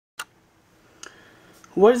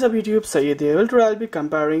What is up YouTube, Sayed here. Well, today I'll be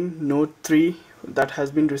comparing Note 3 that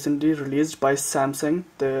has been recently released by Samsung,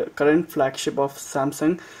 the current flagship of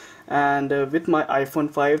Samsung, and with my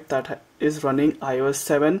iPhone 5 that is running iOS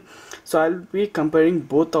 7. So I'll be comparing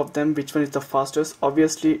both of them, which one is the fastest.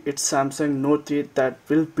 Obviously it's Samsung Note 3 that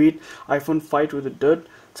will beat iPhone 5 to the dirt.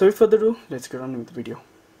 So without further ado, let's get on with the video.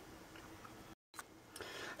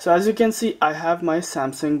 So as you can see, I have my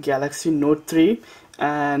Samsung Galaxy Note 3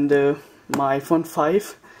 and my iPhone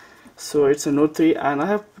 5. So it's a Note 3 and I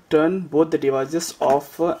have turned both the devices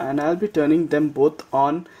off and I'll be turning them both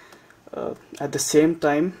on at the same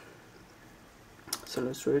time. So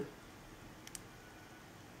let's do it.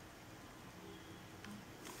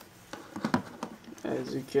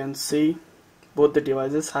 As you can see, both the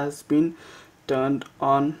devices has been turned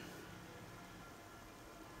on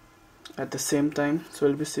at the same time, so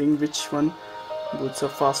we'll be seeing which one boots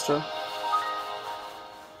up faster.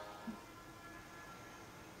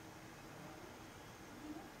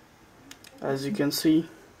 As you can see,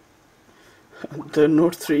 the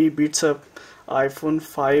Note 3 beats up iPhone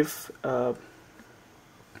 5.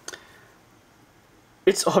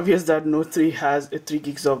 It's obvious that Note 3 has a 3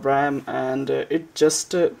 gigs of RAM and it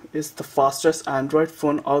just is the fastest Android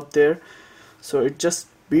phone out there, so it just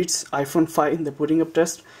beats iPhone 5 in the booting up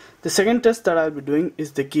test. The second test that I'll be doing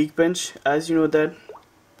is the Geekbench. As you know that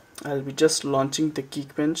I'll be just launching the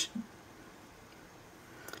Geekbench.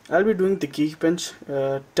 I'll be doing the Geekbench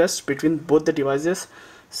test between both the devices.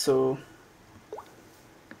 So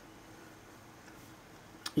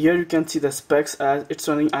here you can see the specs, as it's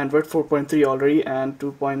running Android 4.3 already and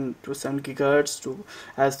 2.27 GHz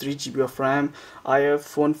has 3 GB of RAM.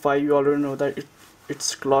 iPhone 5, you already know that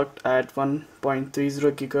it's clocked at 1.30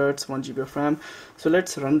 GHz, 1 GB of RAM. So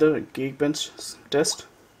let's run the Geekbench test.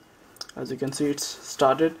 As you can see, it's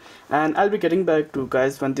started and I'll be getting back to you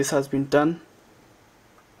guys when this has been done.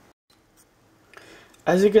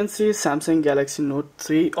 As you can see, Samsung Galaxy Note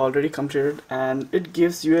 3 already completed and it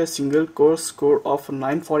gives you a single core score of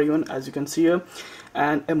 941, as you can see here,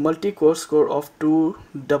 and a multi-core score of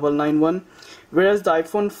 2991, whereas the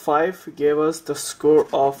iPhone 5 gave us the score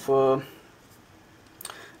of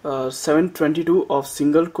 722 of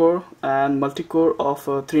single core and multi-core of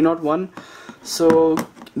 301. So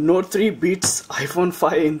Note 3 beats iPhone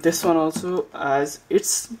 5 in this one also, as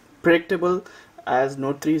it's predictable, as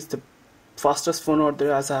Note 3 is the fastest phone out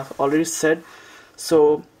there, as I have already said.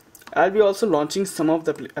 So I'll be also launching some of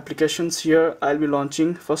the applications here. I'll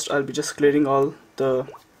be just clearing all the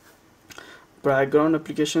background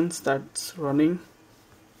applications that's running.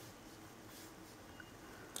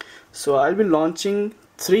 So I'll be launching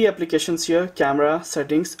 3 applications here: camera,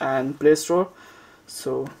 settings and Play Store.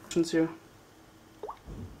 So here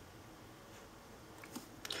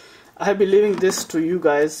I'll be leaving this to you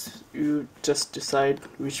guys. You just decide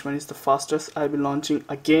which one is the fastest. I'll be launching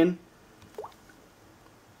again.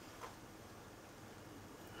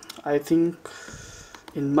 I think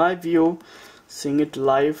in my view, seeing it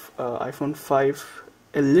live, iPhone 5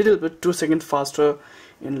 a little bit 2 seconds faster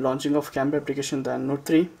in launching of camera application than Note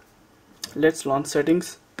 3. Let's launch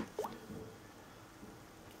settings.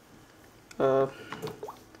 Let's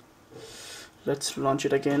launch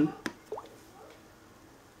it again.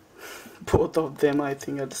 Both of them I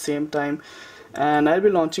think at the same time, and I'll be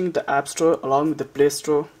launching the App Store along with the Play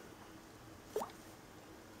Store.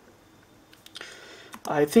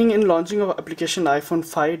 I think in launching of application, iPhone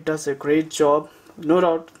 5 does a great job. No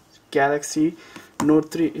doubt Galaxy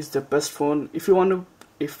Note 3 is the best phone. If you want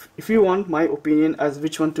my opinion as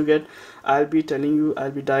which one to get, I'll be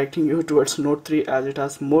directing you towards Note 3, as it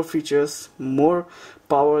has more features, more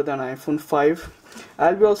power than iPhone 5.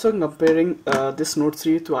 I'll be also comparing this Note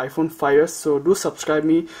 3 to iPhone 5s, so do subscribe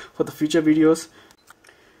me for the future videos.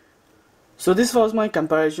 So this was my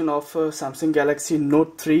comparison of Samsung Galaxy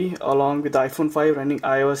Note 3 along with iPhone 5 running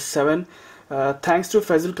iOS 7. Thanks to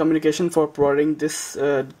Faisal Communication for providing this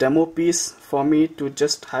demo piece for me to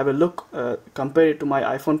just have a look, compare it to my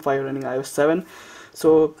iPhone 5 running iOS 7.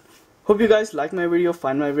 So hope you guys like my video,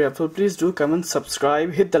 find my video helpful. Please do comment,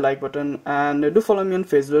 subscribe, hit the like button, and do follow me on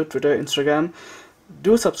Facebook, Twitter, Instagram.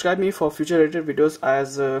 Do subscribe me for future related videos,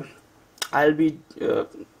 as I'll be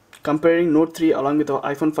comparing Note 3 along with the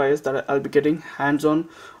iPhone 5s that I'll be getting hands on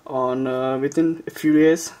within a few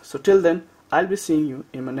days. So till then, I'll be seeing you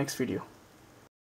in my next video.